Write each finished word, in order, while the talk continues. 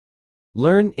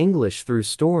Learn English through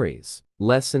stories.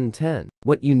 Lesson 10.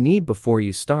 What you need before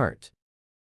you start.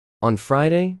 On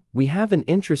Friday, we have an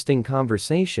interesting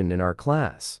conversation in our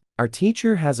class. Our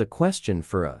teacher has a question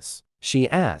for us. She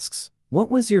asks,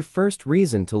 "What was your first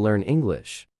reason to learn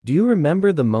English? Do you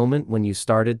remember the moment when you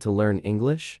started to learn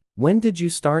English? When did you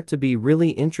start to be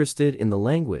really interested in the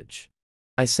language?"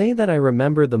 I say that I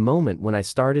remember the moment when I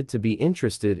started to be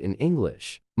interested in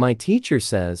English. My teacher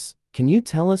says, "Can you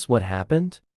tell us what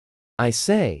happened?" I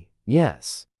say,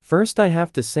 yes. First, I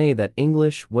have to say that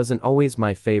English wasn't always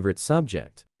my favorite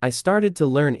subject. I started to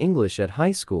learn English at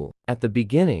high school. At the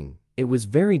beginning, it was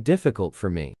very difficult for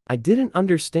me. I didn't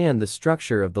understand the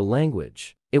structure of the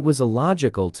language. It was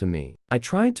illogical to me. I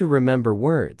tried to remember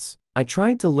words. I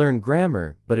tried to learn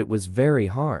grammar, but it was very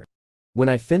hard. When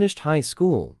I finished high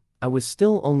school, I was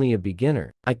still only a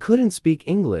beginner. I couldn't speak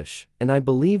English, and I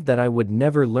believed that I would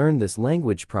never learn this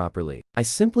language properly. I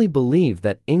simply believed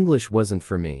that English wasn't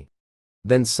for me.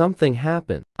 Then something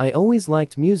happened. I always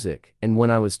liked music, and when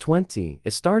I was 20, I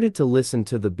started to listen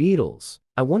to the Beatles.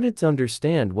 I wanted to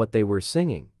understand what they were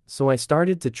singing, so I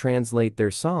started to translate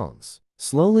their songs.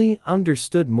 Slowly, I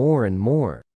understood more and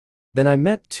more. Then I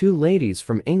met two ladies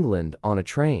from England on a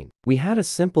train. We had a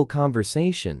simple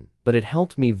conversation, but it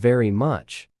helped me very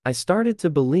much. I started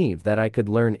to believe that I could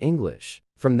learn English.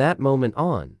 From that moment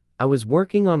on, I was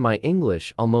working on my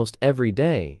English almost every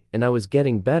day, and I was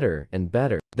getting better and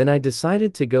better. Then I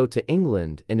decided to go to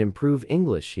England and improve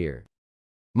English here.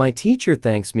 My teacher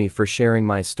thanks me for sharing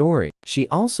my story. She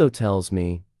also tells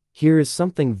me, "Here is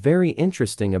something very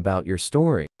interesting about your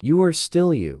story. You are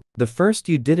still you. The first,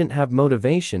 you didn't have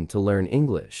motivation to learn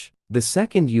English. The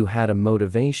second, you had a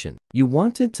motivation. You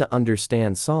wanted to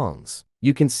understand songs.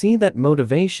 You can see that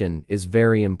motivation is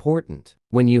very important.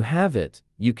 When you have it,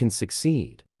 you can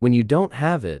succeed. When you don't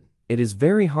have it, it is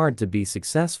very hard to be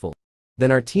successful."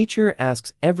 Then our teacher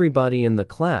asks everybody in the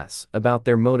class about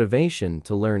their motivation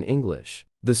to learn English.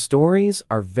 The stories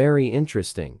are very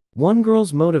interesting. One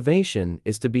girl's motivation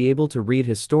is to be able to read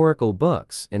historical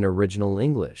books in original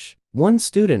English. One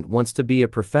student wants to be a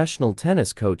professional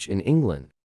tennis coach in England.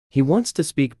 He wants to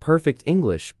speak perfect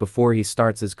English before he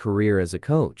starts his career as a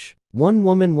coach. One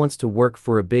woman wants to work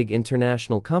for a big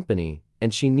international company,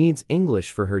 and she needs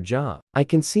English for her job. I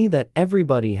can see that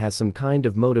everybody has some kind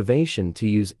of motivation to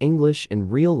use English in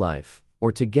real life,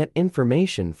 or to get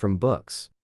information from books.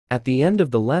 At the end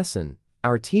of the lesson,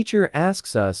 our teacher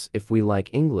asks us if we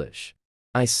like English.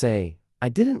 I say, I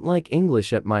didn't like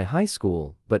English at my high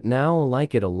school, but now I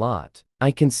like it a lot.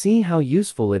 I can see how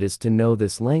useful it is to know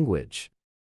this language.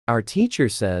 Our teacher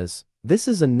says, this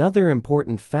is another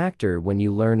important factor when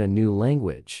you learn a new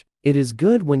language. It is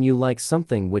good when you like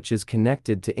something which is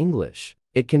connected to English.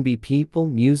 It can be people,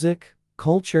 music,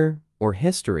 culture, or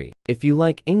history. If you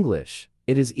like English,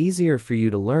 it is easier for you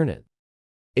to learn it.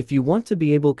 If you want to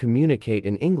be able to communicate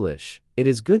in English, it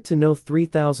is good to know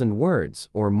 3,000 words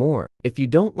or more. If you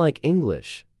don't like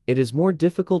English, it is more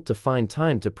difficult to find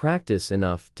time to practice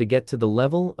enough to get to the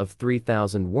level of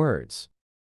 3,000 words.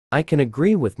 I can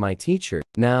agree with my teacher.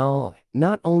 Now,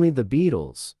 not only the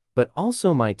Beatles, but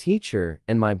also my teacher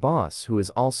and my boss, who is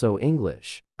also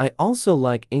English. I also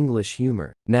like English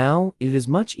humor. Now, it is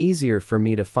much easier for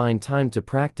me to find time to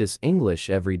practice English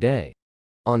every day.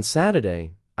 On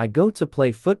Saturday, I go to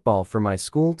play football for my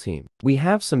school team. We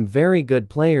have some very good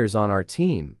players on our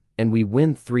team, and we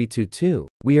win 3-2.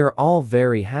 We are all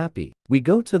very happy. We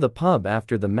go to the pub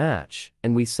after the match,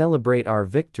 and we celebrate our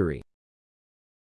victory.